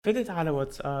فتت على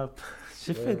واتساب.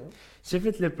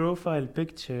 شفت البروفايل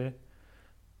بيكتشر.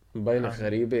 مبينة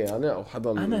غريبة يعني او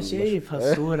حدا انا مش شايف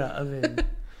هالصورة قبل،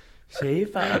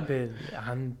 شايفها قبل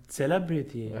عن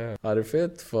سيلبرتي.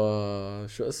 عرفت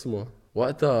شو اسمه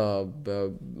وقتها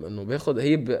انه باخد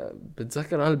هي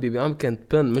بتذكر قلبي بيعمل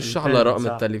كانت بن مش على البن رقم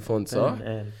صح، التليفون صح؟ البن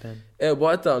ايه البن. ايه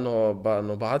بوقتها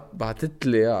انه بعتت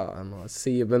لي انه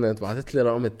هي بنت بعتت لي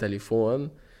رقم التليفون.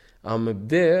 عم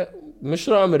بدي مش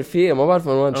رقم رفيق ما بعرف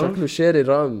من وين شكله اوف. شاري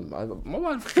رقم ما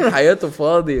بعرف حياته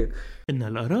فاضي. إن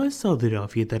الآراء الصادرة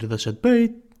في دردشة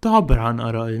بيت تعبر عن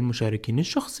آراء المشاركين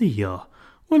الشخصية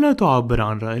ولا تعبر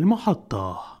عن رأي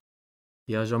المحطة.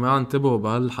 يا جماعة انتبهوا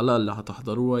بهالحلقة اللي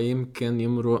هتحضروها يمكن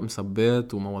يمرق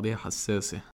مسبات ومواضيع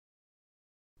حساسة.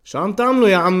 شو عم تعملوا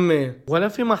يا عمي؟ ولا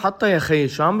في محطة يا خي،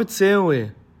 شو عم بتساوي؟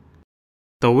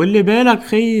 طول لي بالك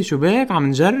خي، شو بك عم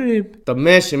نجرب. طب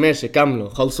ماشي كملوا،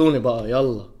 خلصوني بقى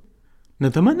يلا.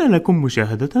 نتمنى لكم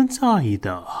مشاهدة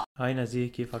سعيدة. هاي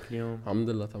نزيه، كيفك اليوم؟ الحمد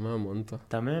لله تمام وانت؟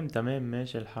 تمام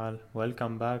ماشي الحال.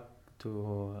 Welcome back to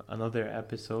another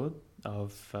episode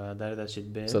of دردشة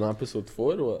بيت. سنة ابيسود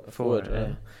 4 و 4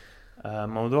 ايه.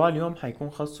 موضوع اليوم حيكون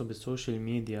خاصه بالسوشيال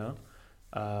ميديا،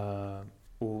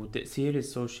 وتأثير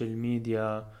السوشيال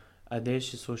ميديا،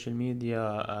 قديش السوشيال ميديا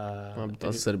ما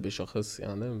بتأثر بشخص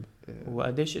يعني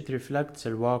وقديش it reflects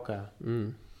الواقع.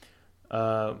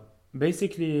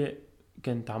 basically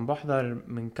كنت عم بحضر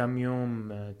من كم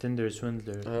يوم تندر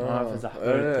سويندلر، ما بعرف اذا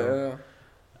حضرته.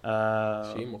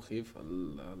 شيء مخيف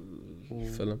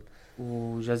الفيلم.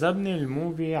 وجذبني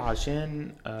الموفي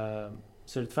عشان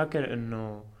صرت فكر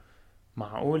انه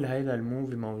معقول هيدا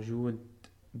الموفي موجود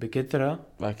بكثرة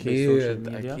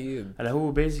بالسوشيال ميديا. اكيد هلا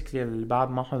هو بيزيكلي اللي بعد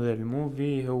ما حضر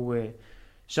الموفي هو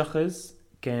شخص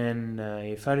كان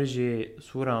يفرجي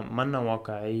صورة منا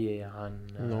واقعية عن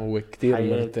انه هو كتير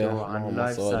مرتاح عن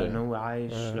لايف ستايل، انه هو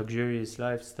عايش luxurious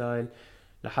لايف ستايل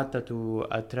لحتى to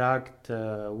attract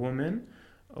women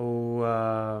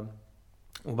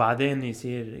وبعدين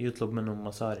يصير يطلب منهم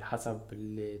مصاري حسب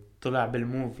اللي طلع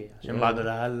بالموفي، عشان بعده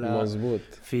لهلا مزبوط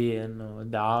في انه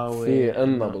دعاوى في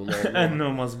إنه بالموضوع انه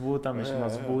مزبوطة مش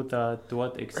مزبوطة to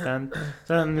what extent.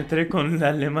 نتركهم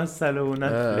للي مثلوا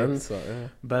نتفليكس. انسى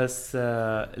بس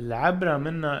العبرة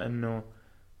منها انه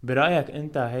برأيك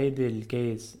انت هيدي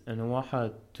الكيس انه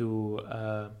واحد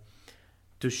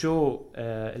to show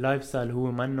لايف ستايل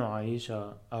هو منه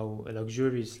عايشها او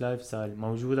luxurious لايف ستايل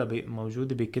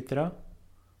موجودة بكترة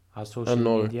على السوشيال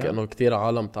ميديا. انه كتير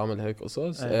عالم تعمل هيك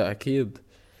قصص. اكيد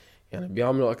يعني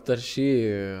بيعملوا اكتر شيء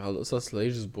هالقصص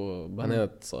ليجذبوا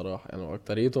بنات صراحة. يعني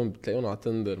اكتريتهم بتلاقيهم على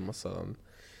تندر مثلا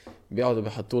بيقعدوا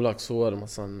بيحطوا لك صور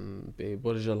مثلا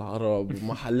ببرج العرب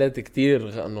ومحلات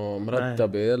كتير انه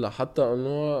مرتبة لحتى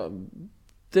انه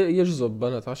يجذب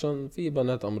بنات، عشان في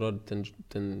بنات امراض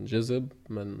تنجذب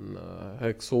من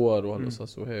هيك صور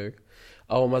وهالقصص وهيك.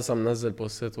 او مثلا منزل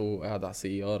بوستات وقاعد على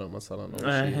سيارة مثلا او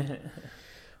شيء.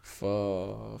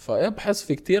 فايه بحس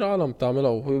في كتير عالم بتعملها،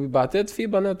 وبعتقد في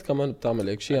بنات كمان بتعمل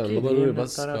هيك شيء. يعني مو ضروري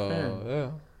بس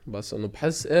بس انه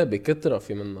بحس بكترة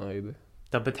في منها هيدي.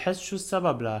 طب بتحس شو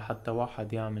السبب لحتى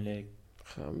واحد يعمل هيك؟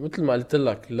 مثل ما قلت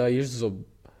لك لا يجذب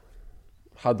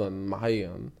حدا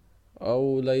معين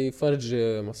او لا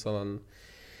يفرجي مثلا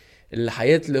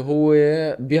الحياة اللي هو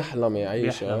بيحلم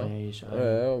يعيشها.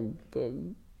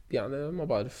 يعني ما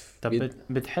بعرف. طب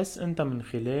بتحس انت من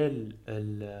خلال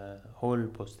هول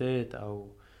البوستات او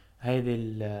هيدي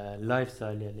اللايف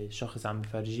ستايل اللي الشخص عم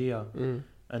بفرجيها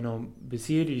انه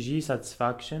بصير يجي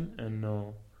ساتسفاكشن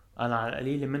انه انا على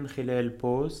القليل من خلال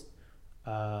بوست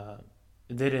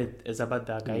قدرت اذا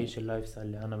بدك اعيش اللايف ستايل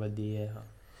اللي انا بدي اياها؟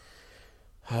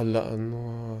 هلا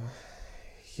انه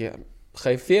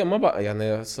خايفين ما بقى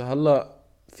يعني هلا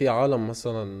في عالم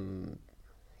مثلا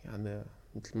يعني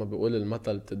مثل ما بيقول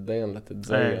المثل تتدين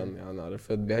لتتزين. يعني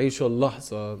عرفت بيعيشوا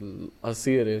اللحظة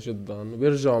القصيرة جدا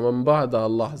وبيرجعوا من بعد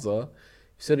هاللحظة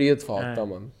بصير يدفعوا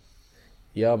الثمن.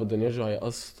 يا بدهم يرجعوا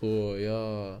يقسطوا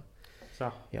يا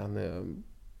صح. يعني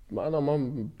ما انا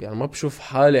ما بشوف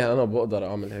حالي انا بقدر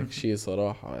اعمل هيك شيء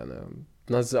صراحة. يعني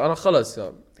تنزل انا خلص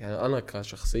يعني انا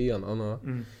كشخصيا انا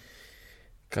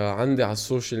عندي على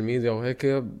السوشيال ميديا وهيك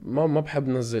ما بحب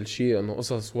نزل شيء انه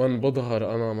قصص وين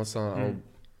بظهر انا مثلا او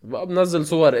بقى بنزل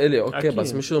صور إلي اوكي أكيد.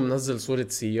 بس مش انه منزل صورة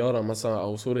سيارة مثلا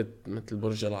او صورة مثل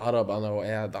برج العرب انا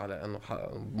وقاعد على انه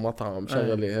مطعم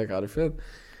شغلي هيك عرفت.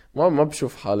 ما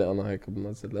بشوف حالي انا هيك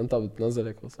بنزل. انت بتنزل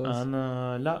هيك قصص؟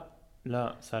 انا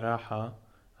لا صراحة،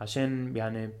 عشان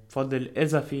يعني بفضل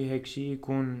اذا في هيك شيء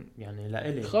يكون يعني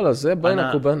لإلي خلص زي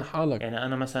بينك وبين حالك. يعني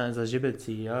انا مثلا اذا جبت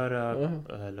سيارة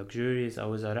luxurious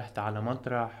او اذا رحت على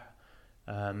مطرح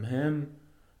مهم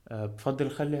بفضل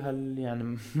خلي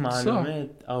يعني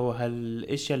معلومات او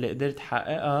هالاشياء اللي قدرت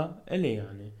احققها الي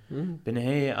يعني.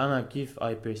 بالنهاية انا كيف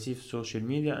I perceive social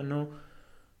media انه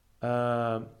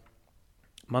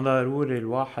ما ضروري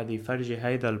الواحد يفرجي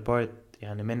هيدا البارت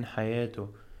يعني من حياته،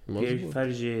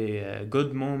 يفرجي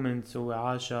good moments هو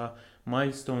عاشها،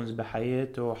 milestones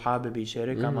بحياته حابب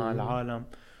يشاركها مع العالم.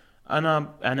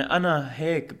 انا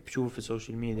هيك بشوف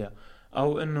السوشيال ميديا،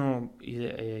 او انه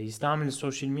يستعمل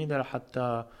السوشيال ميديا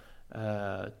لحتى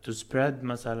to spread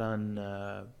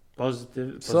مثلا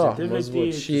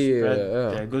positivity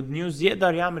spread good news،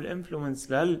 يقدر يعمل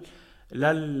influence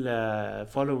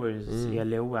للفولورز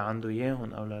يلي هو عنده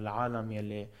اياهم او للعالم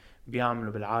يلي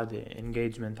بيعملوا بالعادة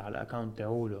engagement على الاكاونت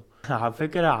تاعوله. على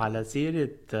فكرة على سيرة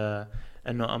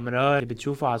انه امرار اللي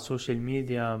بتشوفه على السوشيال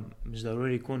ميديا مش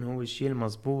ضروري يكون هو الشيء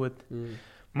المزبوط.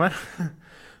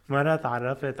 مرة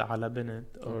تعرفت على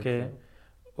بنت اوكي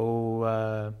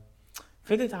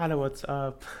فتت على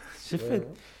واتساب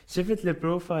شفت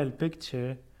البروفايل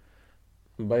بيكتشر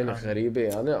مبينة غريبة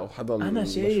يعني او حدا انا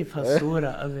شايف هالصورة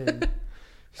قبل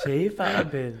شايفها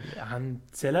قبل عن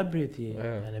سيلبريتي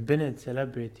يعني بنت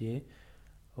سيلبريتي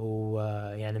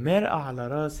ويعني مرقة على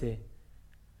راسي.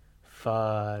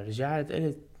 فرجعت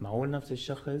قلت معقول نفس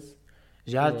الشخص؟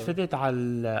 رجعت فتت على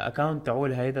الاكاونت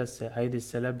تاعول هيدي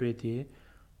السيلبريتي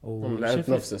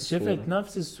شفت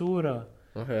نفس الصورة.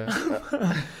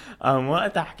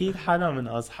 وقت حكيت حدا من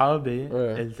اصحابي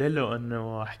قلت له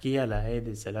انه احكيها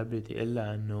لهيدي السيلبريتي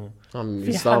الا انه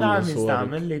في حدا عم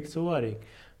يستعمل لك صورك.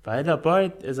 فهذا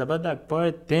بارت اذا بدك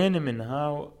بارت تاني من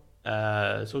هاو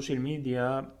سوشيال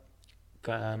ميديا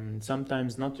can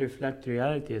sometimes not reflect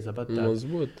reality اذا بدك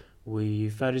مزبوط،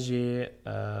 ويفرجي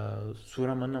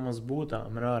صورة منها مزبوطة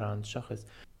امرار عند شخص.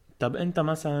 طب انت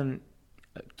مثلا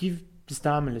كيف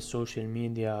بتستعمل السوشيال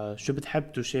ميديا؟ شو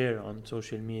بتحب تشير عن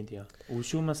السوشيال ميديا؟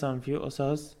 وشو مثلا في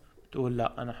قصص بتقول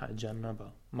لا انا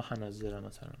حاتجنبها ما حنزلها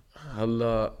مثلا؟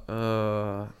 هلا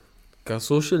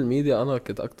كسوشيال ميديا انا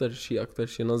كنت اكتر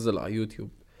شيء نزل على يوتيوب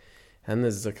هن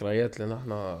الذكريات اللي نحن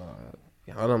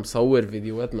يعني انا مصور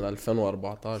فيديوهات من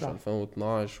 2014 صح.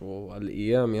 2012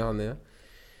 والايام يعني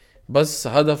بس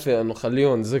هدفي انه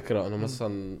خليهم ذكرى انه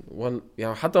مثلا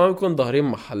يعني حتى ما بيكون ظاهرين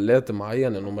محلات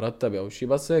معينه انه مرتبه او شيء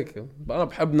بس هيك انا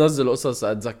بحب نزل قصص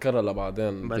اتذكرها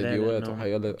لبعدين فيديوهات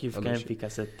وحيالي كيف كان في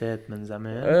كاسيتات من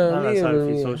زمان هلا صار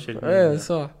في سوشيال ميديا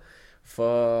صح.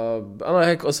 فانا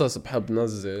هيك قصص بحب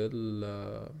نزل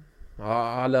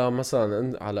على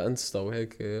مثلا على انستا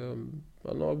وهيك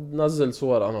انه بنزل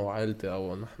صور انا وعائلتي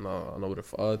او نحن انا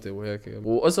ورفقاتي وهيك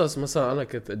وقصص مثلا انا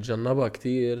كنت اتجنبها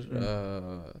كتير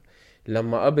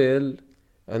لما قبل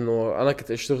انه انا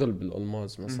كنت اشتغل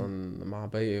بالالماس مثلا مع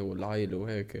بيي والعائله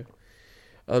وهيك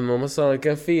انه مثلا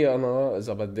كان في انا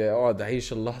اذا بدي اقعد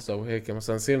اعيش اللحظه وهيك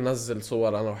مثلا صير نزل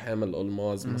صور انا وحامل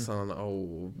الماس مثلا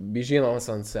او بيجينا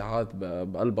مثلا ساعات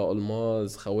بقلبها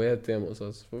الماس خواتم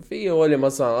قصص ففي هولي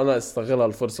مثلا انا استغل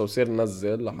الفرصه وصير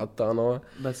نزل لحتى انا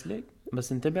بس ليك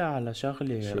بس انتبه على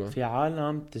شغله في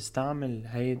عالم تستعمل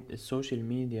هاي السوشيال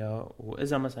ميديا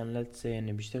واذا مثلا let's say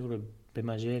يعني بيشتغلوا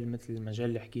بمجال مثل المجال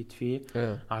اللي حكيت فيه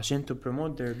عشان to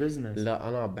promote their business. لا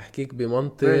انا بحكيك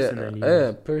بمنطق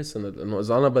personal انه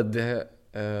اذا انا بدي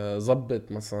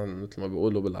زبط مثلا مثل ما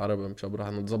بيقولوا بالعربي مش برح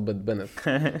انه تزبط بنت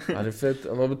عرفت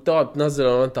انه بتقعد تنزل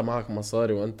انه انت معك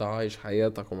مصاري وانت عايش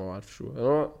حياتك وما بعرف شو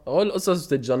هول القصص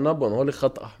بتتجنبهم هول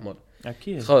خط احمر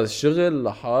اكيد خلص شغل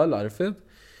لحال عرفت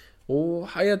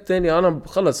وحياة تانية انا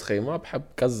خلص خي ما بحب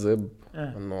كذب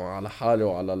انه على حالي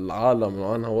وعلى العالم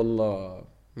انه انا والله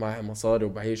معي مصاري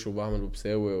وبعيش وبعمل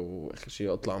وبساوي واخر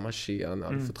شيء اطلع مشي يعني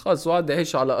عرفت خلص واحد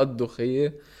يعيش على قده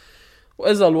خيه.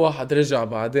 واذا الواحد رجع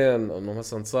بعدين انه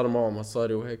مثلا صار معه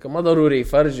مصاري وهيك ما ضروري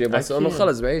يفرجي بس انه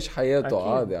خلص بعيش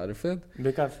حياته عادي عرفت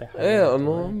بكفي حياته ايه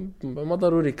انه ما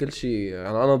ضروري كل شيء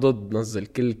يعني انا ضد نزل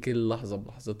كل لحظة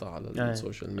بلحظتها على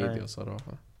السوشيال ميديا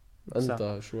صراحة. انت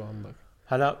صح. شو عندك؟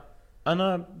 هلا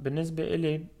انا بالنسبة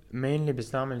إلي mainly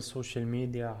بستعمل السوشيال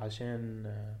ميديا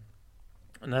عشان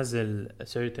نزل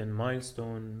certain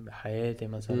milestone بحياتي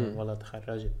مثلا ولا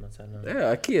تخرجت مثلا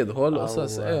ايه اكيد هو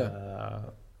القصص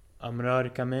امرار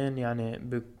كمان يعني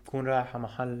بكون رايحة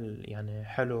محل يعني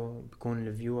حلو بكون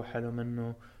الفيو حلو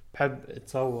منه بحب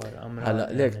اتصور امرار.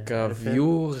 هلا ليك يعني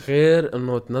فيو غير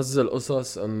انه تنزل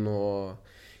قصص انه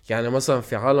يعني مثلا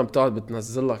في عالم بتقعد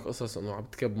بتنزل لك قصص انه عم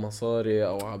بتكب مصاري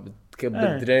او عم بتكب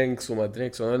درينكس وما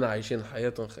درينكس وانا عايشين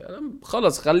حياتهم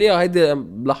خلص خليها هيدي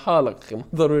لحالك ما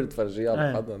ضروري تفرجيها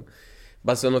لحدا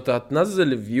بس انه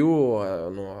تنزل فيو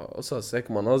انه قصص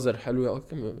هيك مناظر حلوه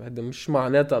هيدا مش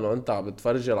معناتها انه انت عم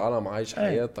بتفرجي العالم عايش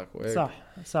حياتك وهيك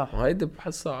صح هيدي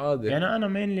بحسها عادي يعني انا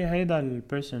مينلي هيدا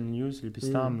البيرسون يوز اللي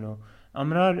بيستعمله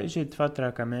امرار اجت فترة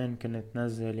كمان كنت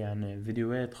تنزل يعني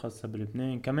فيديوهات خاصة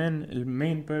بلبنان. كمان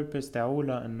المين بيربس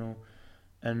تاعولها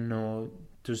انه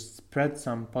to spread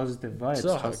some positive vibes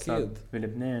صح خاصة اكيد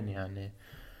بلبنان يعني.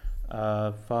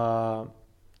 ف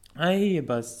هي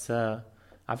بس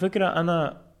على فكرة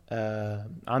انا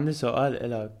عندي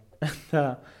سؤال الك.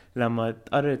 انت لما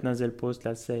تقرر تنزل بوست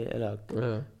لسه الك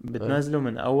ايه بتنزله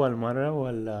من اول مرة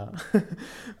ولا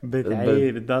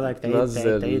ايه بتضلك تعيد to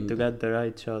بتنزل get the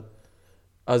right shot؟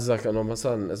 قصدك انه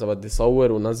مثلا اذا بدي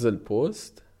صور ونزل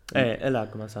بوست؟ ايه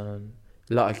الك مثلا.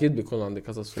 لا اكيد بيكون عندي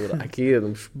كذا صورة اكيد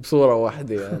مش بصورة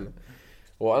واحدة يعني.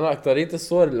 وانا اكترية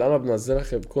الصور اللي انا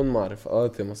بنزلها بكون مع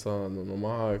رفقاتي مثلا انه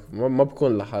معك ما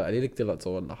بكون لحالي قليل كتير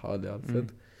اتصور لحالي عرفت.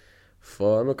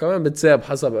 فانه كمان بتساب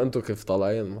حسب انتو كيف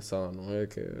طالعين مثلا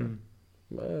وهيك.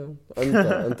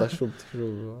 انت شو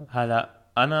هلا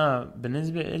انا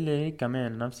بالنسبه إلي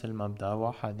كمان نفس المبدأ.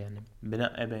 واحد يعني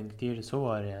بنقي بين كتير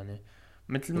صور يعني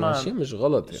مثل ماشي ما مش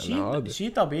غلط يعني عادي.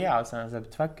 شيء طبيعي اصلا اذا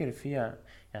بتفكر فيها.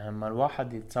 يعني لما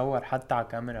الواحد يتصور حتى على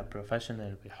كاميرا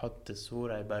بروفيشنال بيحط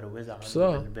الصورة يبروزها عنده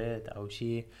صح بالبيت او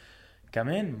شيء،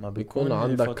 كمان ما بيكون بيكون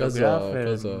عندك كذا الفوتوغرافر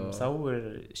كذا.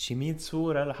 مصور شي 100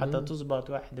 صورة لحتى مم. تزبط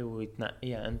واحدة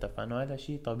وتنقيها انت. فانه هذا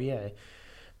شيء طبيعي.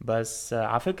 بس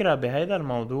على فكرة بهذا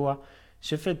الموضوع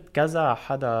شفت كذا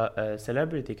حدا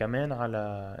سيلبرتي كمان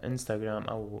على انستغرام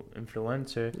او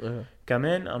انفلونسر ايه.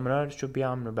 كمان امرار شو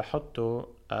بيعملوا بحطوا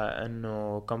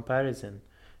انه comparison،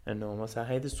 انه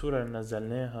مثلا هيدي الصورة اللي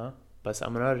نزلناها بس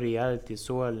امرار رياليتي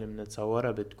الصور اللي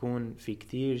بنتصورها بتكون في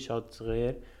كتير شوت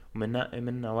صغير ومنقي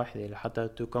منها وحدة لحتى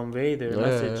to convey their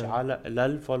message ايه. على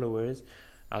للفولورز.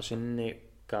 عشان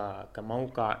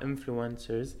كموقع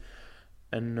influencers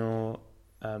انه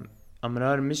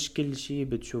امرار مش كل شي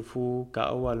بتشوفوه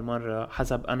كأول مرة.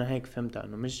 حسب انا هيك فهمتها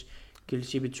انه مش كل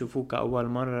شي بتشوفوه كأول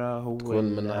مرة هو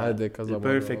تكون من عادي كذا مرة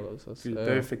على اساس ايه.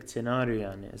 البيرفكت سيناريو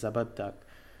يعني اذا بدك.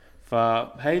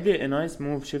 فهيدي نايس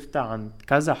موف شفتها عند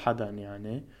كذا حدا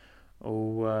يعني.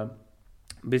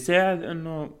 وبيساعد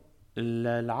انه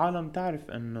العالم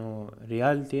تعرف انه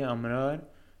رياليتي امرار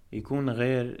يكون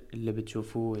غير اللي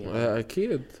بتشوفوه يعني. ايه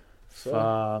اكيد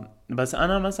صح. بس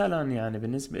انا مثلا يعني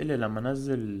بالنسبة لي لما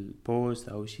انزل بوست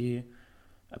او شيء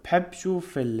بحب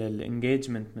شوف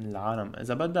الانجيجمنت من العالم.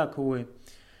 اذا بدك هو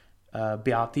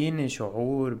بيعطيني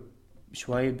شعور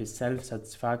شوي بالسلف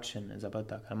ساتسفاكشن اذا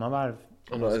بدك. انا ما بعرف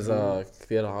انه اذا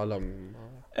كثير عالم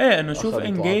ايه انه شوف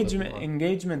اخذت وعطت معك.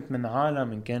 انجيجمنت من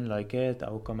عالم ان كان لايكات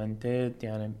او كومنتات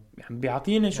يعني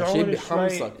بيعطيني شيء شعور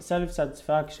بيحمسك. شوي سلف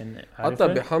ساتسفاكشن حتى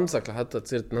بيحمسك لحتى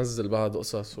تصير تنزل بعد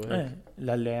قصص وهيك. ايه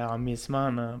للي عم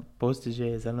يسمعنا بوست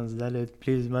جاي اذا نزلت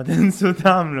بليز ما تنسوا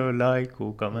تعملوا لايك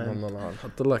وكومنت. انا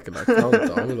بحط لك الاكونت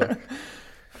تاعولك.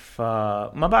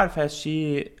 فما بعرف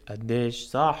هالشي قديش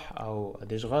صح او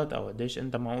قديش غلط او قديش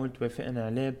انت معقول توافقني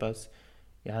عليه. بس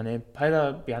يعني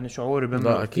هذا يعني شعور لا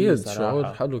بمرق فيه اكيد صراحة. شعور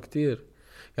حلو كتير.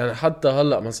 يعني حتى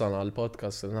هلا مثلا على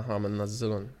البودكاست اللي نحن عم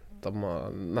ننزلهم، طب ما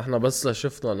نحن بس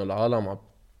شفنا انه العالم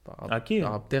اكيد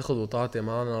عم تاخد وتعطي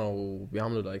معنا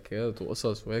وبيعملوا لايكات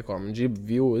وقصص وهيك وعم نجيب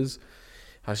فيوز.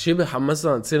 هالشي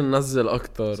بحمسنا تصير ننزل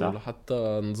اكتر صح.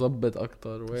 ولحتى نظبط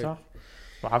اكتر وهيك. صح.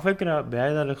 وعلى فكرة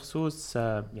بهذا الخصوص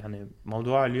يعني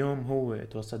موضوع اليوم هو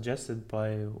it was suggested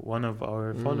by one of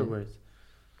our followers.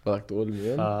 بدك تقول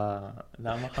مين؟ لا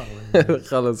ما حاول.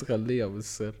 خلص خليها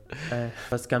بالسر.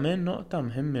 بس كمان نقطة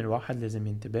مهمة الواحد لازم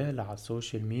ينتبه لها على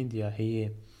السوشيال ميديا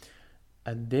هي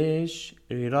قديش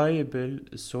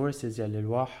reliable السورسز يلي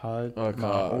الواحد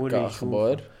معقول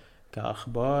كأخبار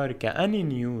كأخبار كأني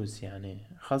نيوز يعني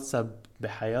خاصة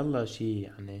بحيالله شي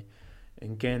يعني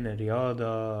إن كان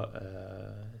رياضة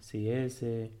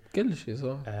سياسة كل شيء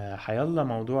صح. حيالله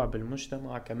موضوع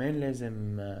بالمجتمع كمان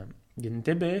لازم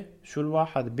ينتبه شو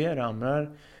الواحد بيقرأ.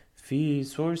 أمرار في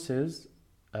سورسز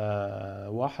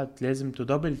واحد لازم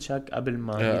تدبل تشيك قبل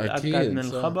ما يتأكد من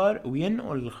الخبر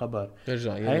وينقل الخبر.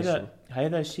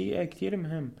 هيدا الشيء كتير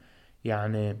مهم.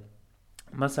 يعني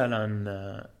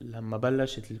مثلا لما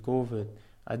بلشت الكوفيد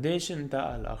قديش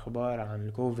انتقل الأخبار عن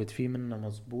الكوفيد في منها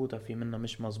مزبوطة في منها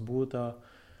مش مزبوطة.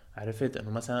 عرفت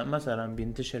انه مثلا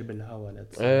بينتشر بالهواء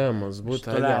ايه مزبوط.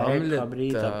 هيدي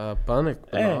عملت بانيك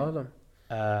بالعالم.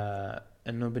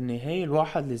 انه بالنهاية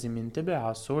الواحد لازم ينتبه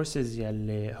على السورسز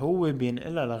يلي هو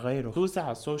بينقلها لغيره خصوصا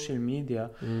على السوشيال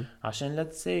ميديا. عشان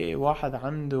let's say واحد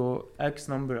عنده X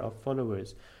number of followers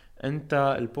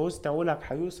انت البوست تاعولك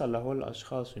حيوصل لهول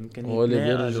الاشخاص ويمكن هو اللي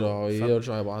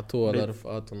يرجع يبعتوها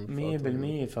لرفقاتهم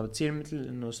 100%. فبتصير مثل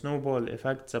انه سنوبول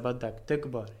افكت اذا بدك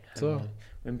تكبر يعني صح.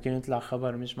 يمكن يطلع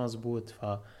خبر مش مزبوط.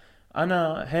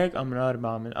 انا هيك امرار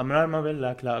بعمل. امرار ما بقول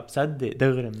لك لا بصدق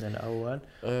دغري من الاول.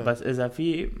 بس اذا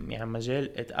في يعني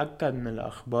مجال اتاكد من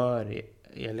الاخبار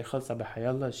يلي خلصها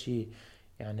بحيالله شيء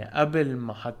يعني قبل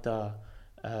ما حتى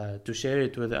to share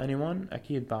it with anyone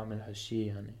اكيد بعمل هالشي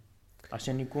يعني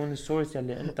عشان يكون السورس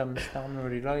يلي انت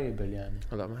مستعمله reliable يعني.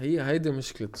 هلا ما هي هيدي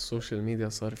مشكلة السوشيال ميديا،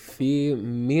 صار في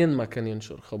مين ما كان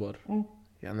ينشر خبر.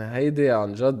 يعني هيدي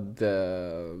عن جد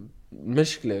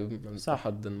مشكلة من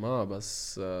حد ما،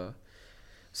 بس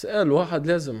الواحد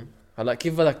لازم هلا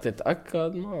كيف بدك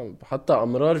تتأكد؟ ما حتى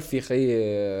أمرار في خي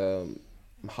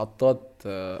محطات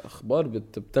أخبار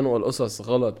بتنقل قصص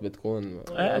غلط بتكون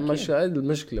مش هيدي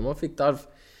المشكلة. ما فيك تعرف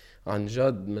عن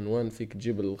جد من وين فيك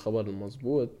تجيب الخبر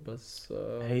المضبوط. بس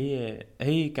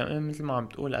هي كمان مثل ما عم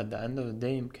تقول at the end of the day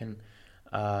يمكن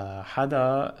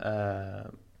حدا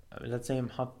let's say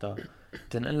محطة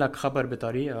تنقل لك خبر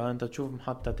بطريقة انت تشوف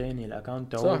محطة تاني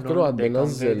الاكاونت صح، كل واحد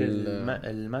بينزل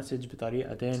المسج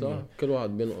بطريقة تانية. صح، كل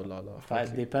واحد بينقل على فit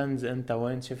depends انت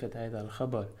وين شفت هيدا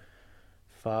الخبر.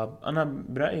 فانا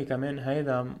برأيي كمان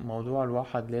هيدا موضوع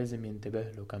الواحد لازم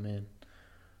ينتبه له كمان.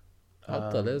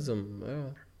 حتى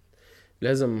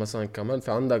لازم مثلا كمان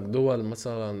في عندك دول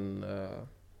مثلا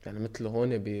يعني مثل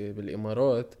هون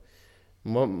بالامارات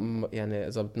ما يعني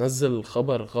اذا بتنزل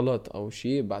خبر غلط او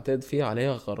شيء بعتقد فيه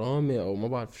عليها غرامة او ما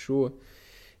بعرف شو.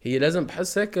 هي لازم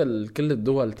بحس هيك كل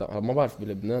الدول ما بعرف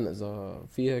بلبنان اذا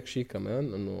في هيك شيء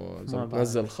كمان انه اذا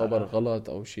بتنزل خبر غلط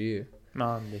او شيء ما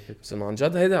عندي فكرة. بس انه عن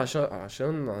جد هيدا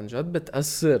عشان عن جد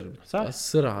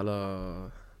بتأثر على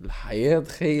الحياة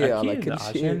خيي على كل شيء.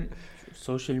 عشان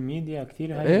السوشيال ميديا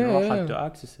كتير هاي الواحد تو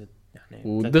اكسس يعني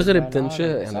ودغري بتنشأ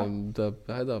يعني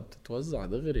هذا بتتوزع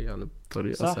دغري يعني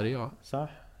بطريقة سريعة.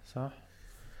 صح.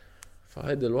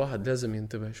 فهيدا الواحد لازم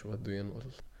ينتبه شو بده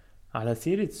ينقل. على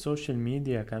سيرة السوشيال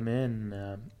ميديا كمان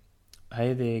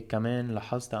هيدي كمان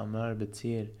لاحظت أمرار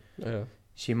بتصير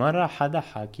شي مرة حدا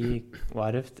حكيك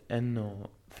وعرفت انه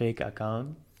فيك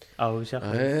اكاونت او شخص.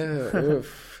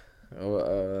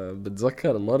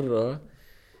 بتذكر مرة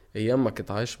ايام ما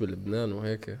كنت عايش بلبنان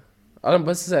وهيك انا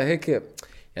بس هيك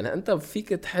يعني انت فيك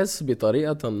تحس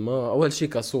بطريقة ما. اول شي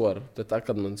كصور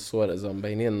تتأكد من الصور اذا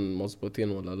مبينين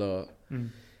مزبوطين ولا لا.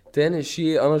 تاني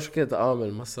شي انا شو كنت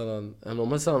اعمل مثلا انه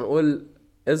مثلا اقول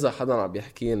اذا حدا عم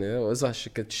بيحكيني واذا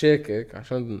كنت شاكك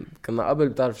عشان كنا قبل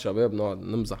بتعرف شباب نقعد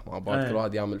نمزح مع بعض كل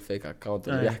واحد يعمل فيك اكاونت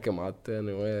اللي يحكي مع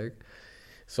التاني وهيك.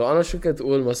 انا شو كنت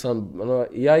اقول مثلا انا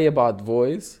يا يبعت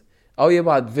فويس او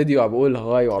يبعت فيديو عم بقول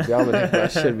هاي وعم بيعمل هيك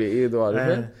بأشر بايده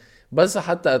عرفت بس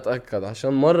حتى اتاكد.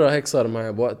 عشان مره هيك صار معي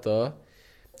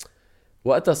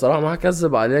وقتها صراحة ما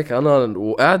هكذب عليك أنا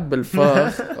وقعت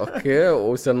بالفخ أوكي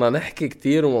وصرنا نحكي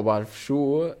كتير وما بعرف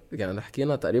شو يعني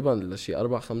حكينا تقريبا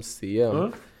لشي 4-5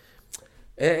 أيام.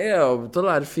 إيه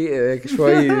بطلع رفيق هيك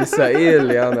شوي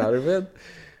سائل يعني عرفت.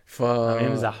 عم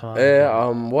يمزح معك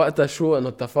عم وقتها شو إنه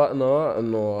اتفقنا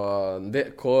إنه ندق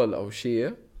كول أو شي.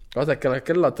 وقتها كنا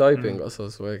كلها تايبينج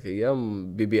قصص وهيك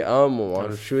أيام بي أم وما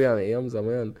بعرف شو يعني أيام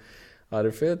زمان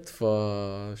عرفت.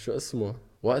 فشو اسمه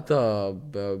وقتها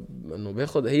انه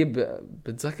باخد هي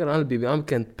بتذكر انا البي ام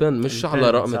كانت بن مش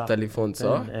على رقم التليفون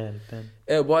صح.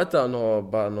 ايه وقتها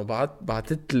انه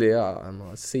بعتت لي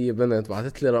انه السيه بنت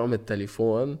بعتت لي رقم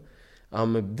التليفون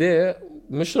عم بدي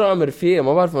مش رقم رفيق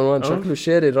ما بعرف من وين شكله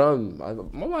شاري رقم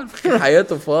ما بعرف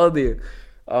حياته فاضي.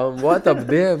 وقتها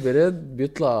بدي برد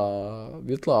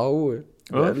بيطلع هو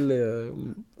قال لي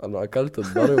انا اكلت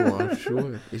الضرب وما اعرف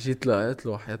شو. اجيت لقيت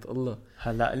له وحياة الله.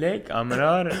 هلا ليك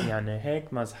امرار يعني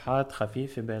هيك مزحات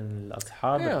خفيفه بين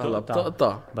الاصحاب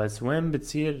بتقطع بس وين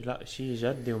بتصير لا شيء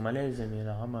جدي وما لازم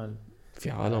ينعمل. في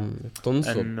عالم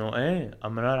تنصب انه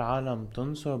امرار عالم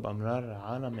تنصب امرار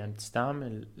عالم يعني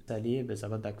تستعمل اساليب اذا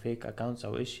بدك فيك اكاونتس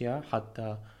او اشياء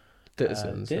حتى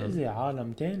تأذي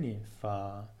عالم تاني.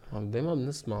 دايما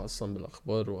بنسمع اصلا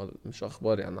بالاخبار مش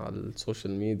اخبار يعني على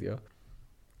السوشيال ميديا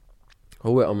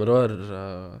هو امرار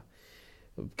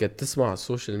كنت تسمع على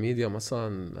السوشيال ميديا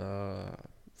مثلا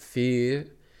في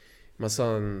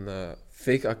مثلا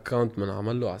فيك اكاونت من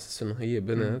عمله على اساس انه هي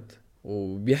بنت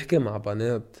وبيحكي مع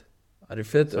بنات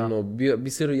عرفت انه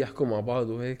بيصيروا يحكوا مع بعض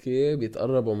وهيك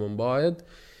بيتقربوا من بعض.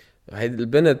 هيدي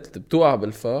البنت بتوقع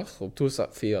بالفخ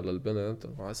وبتوثق فيها للبنت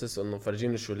على اساس انه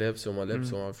فرجيني شو لابسه وما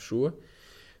لابسه وما عارف شو.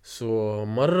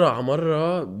 مرة على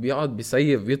مرة بيقعد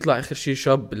بيسيف بيطلع اخر شي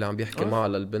شاب اللي عم بيحكي معها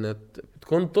للبنت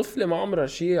بتكون طفلة ما عمرها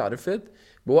شي عرفت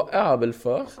بوقعها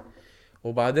بالفخ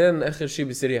وبعدين اخر شي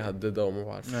بيصير يهددها وما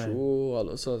بعرف شو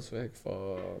هالقصص وهيك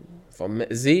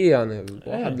فمأذية يعني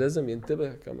الواحد لازم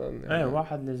ينتبه كمان يعني.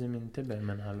 واحد لازم ينتبه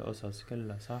من هالقصص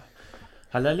كلها صح.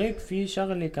 هلا ليك في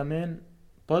شغلة كمان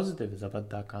بوزيتيف اذا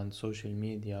بدك عن السوشيال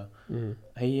ميديا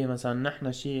هي مثلا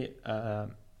نحن شي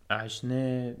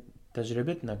عشناه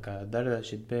تجربتنا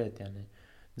كدردشة بيت يعني.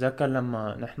 تذكر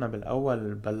لما نحن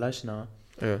بالاول بلشنا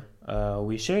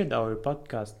we shared our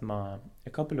podcast مع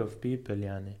a couple of people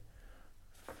يعني.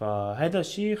 فهذا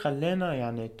الشيء خلينا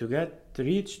يعني to get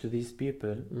reach to these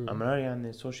people. أمرار يعني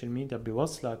السوشيال ميديا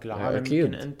بيوصلك لعالم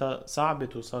يمكن أنت صعب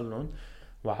توصلهم،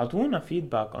 وعطونا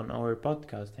feedback on our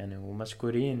podcast يعني،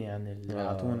 ومشكورين يعني اللي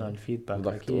عطونا الفيدباك.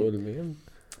 أكيد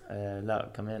لا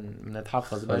كمان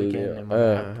بنتحفظ بالكي إن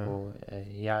ما بحبوا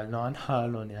يعلنوا عن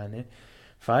حالهم يعني.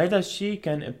 فهذا الشيء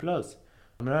كان plus.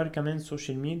 أمرار كمان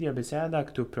السوشيال ميديا بيساعدك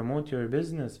to promote your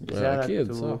business، بيساعدك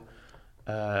to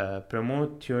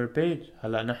promote your page.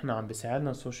 هلا نحن عم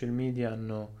بيساعدنا السوشيال ميديا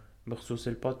انه بخصوص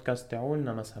البودكاست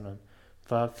تاعولنا مثلا.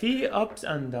 ففي ups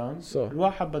and downs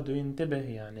الواحد بده ينتبه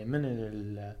يعني من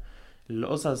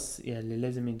القصص يعني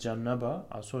لازم يتجنبها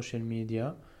على السوشيال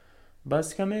ميديا.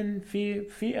 بس كمان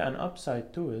في an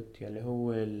upside to it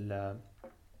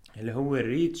اللي هو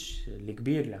الريتش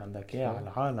الكبير اللي عندك اياه على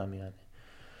العالم يعني.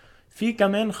 في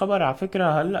كمان خبر على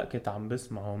فكرة هلأ كنت عم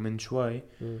بسمعه من شوي.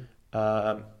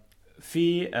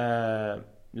 في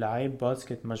لعيب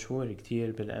باسكت مشهور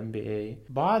كتير بالNBA،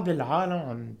 بعض العالم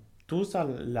عم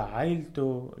توصل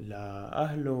لعائلته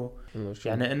لأهله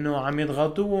يعني انه عم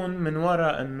يضغطون من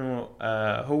وراء انه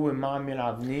هو ما عم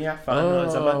يلعب منيح، فانه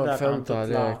اذا بدك عم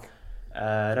تطلع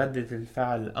ردة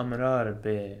الفعل امرار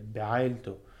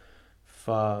بعائلته.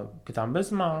 فكنت عم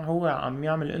بسمع هو عم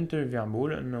يعمل انترفيو عم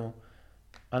بقول انه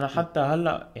انا حتى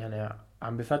هلأ يعني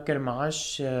عم بفكر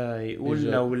معاش يقول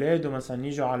لأولاده مثلا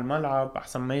يجوا على الملعب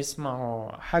أحسن ما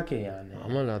يسمعوا حكي يعني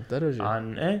عمل على الدرجة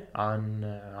عن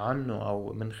عنه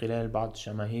أو من خلال بعض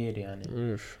الجماهير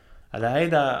يعني. هلا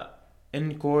هيدا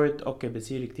in court أوكي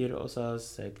بصير كتير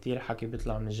قصص كتير حكي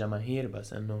بيطلع من الجماهير،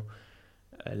 بس إنه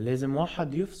لازم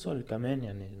واحد يفصل كمان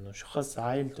يعني إنه شخص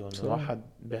عائلته إنه واحد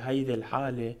بهيدي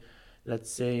الحالة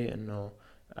let's say إنه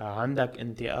عندك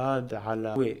انتقاد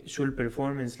على شو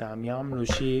البرفورمانس اللي عم يعملوا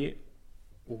شيء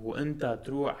وانت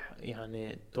تروح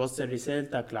يعني توصل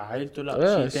رسالتك لعائلته،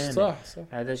 لا شيء تاني. صح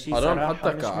هذا شيء حرام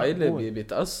حتى كعائلة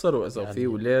بيتأثروا إذا يعني في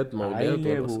ولاد ما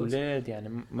عائلة وولاد يعني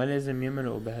ما لازم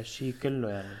يملقوا بهالشيء كله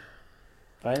يعني.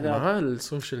 فهذا مع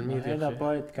السوشيال ميديا هذا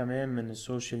بايت كمان من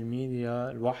السوشيال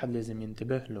ميديا الواحد لازم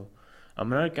ينتبه له.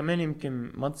 أمرار كمان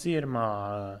يمكن ما تصير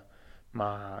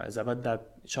مع إذا بدك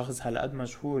شخص هالقد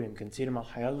مشهور، يمكن تصير مع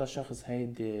حيالله شخص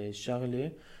هيدي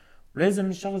الشغلة، ولازم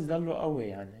الشخص ضله قوي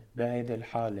يعني بهيدي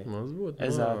الحالة. مزبوط.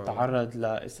 إذا تعرض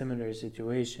ل similar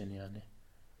situation يعني.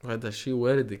 هذا الشيء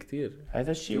وارد كتير.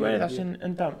 هذا الشيء وارد عشان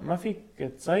أنت ما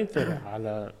فيك تسيطر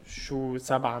على شو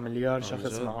 7 مليار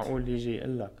شخص معقول يجي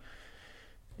يقلك.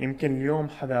 يمكن اليوم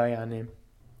حدا يعني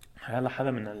هلا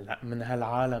حدا من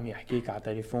هالعالم يحكيك على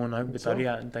تليفونك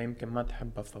بطريقة أنت يمكن ما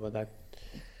تحبها، فبدك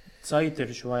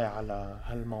تسيطر شوي على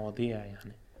هالمواضيع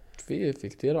يعني. في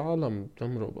كتير عالم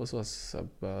بتمرق بقصص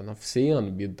نفسيا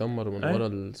بيتدمروا من وراء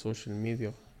السوشيال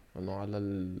ميديا، انه على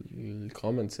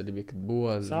الكومنتس اللي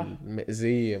بيكتبوها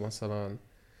المأذية مثلا.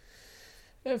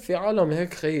 في عالم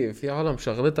هيك خيي، في عالم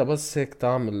شغلتها بس هيك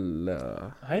تعمل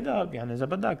هيدا يعني اذا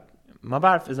بدك ما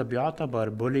بعرف اذا بيعتبر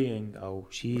بولينج او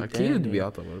شيء اكيد تاني،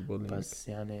 بيعتبر بولينج، بس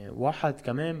يعني واحد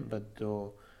كمان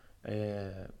بده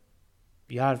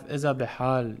يعرف اذا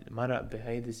بحال مرق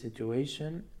بهيدي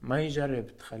سيتويشن ما يجرب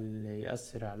تخلي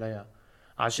يأثر عليها،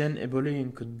 عشان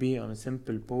bullying could be on a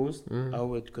simple post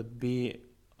او it could be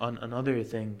on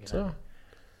another thing يعني. صح.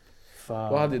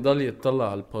 واحد يضل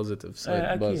يتطلع على البوزيتيف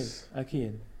سايد بس.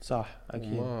 اكيد صح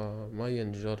اكيد، ما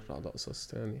ينجر على قصص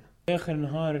تانية. اخر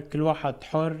نهار كل واحد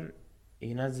حر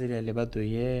ينزل اللي بده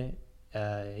اياه،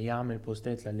 يعمل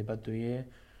بوستات للي بده اياه،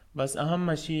 بس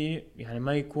اهم شيء يعني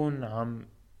ما يكون عم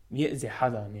يأذي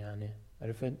حدا يعني.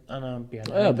 عرفت انا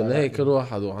يعني بالنهاية كل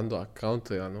واحد وعنده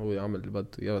اكاونت يعني هو يعمل اللي بده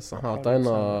اياه، بس احنا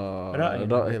عطينا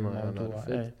رأينا يعني.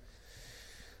 عرفت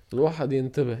الواحد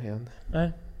ينتبه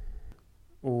يعني.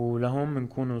 ولهم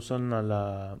بنكون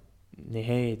وصلنا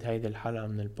لنهاية هيدي الحلقة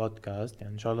من البودكاست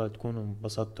يعني. ان شاء الله تكونوا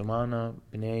انبسطتوا معنا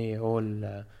بنهاية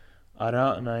هول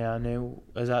آرائنا يعني،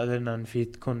 وإذا قدرنا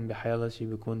نفيدكم بحيالله شي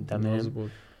بيكون تمام. مزبوط.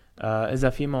 إذا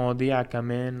في مواضيع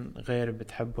كمان غير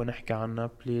بتحبوا نحكي عنها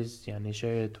please يعني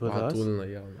share it with us. عطولنا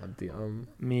إياهم على الDM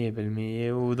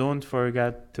 100%. و don't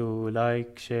forget to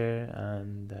like, share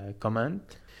and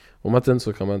comment. وما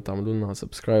تنسوا كمان تعملوا لنا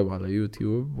سبسكرايب على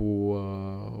يوتيوب،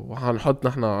 وحنحط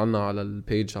نحن عنا على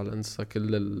البيج على الانستا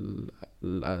كل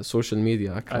السوشيال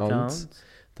ميديا اكاونتس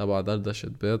تبع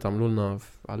دردشة بيت، عملوا لنا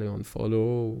عليهم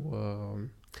فولو،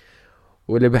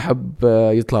 واللي بحب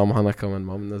يطلع معنا كمان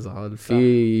ما بنزعل في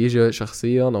يجي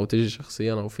شخصيا او تيجي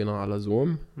شخصيا او فينا على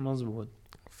زوم. مزبوط.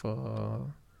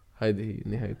 هيدي هي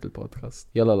نهاية البودكاست.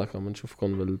 يلا لكم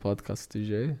نشوفكم بالبودكاست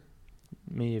الجاي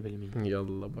 100%.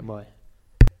 يلا باي. باي.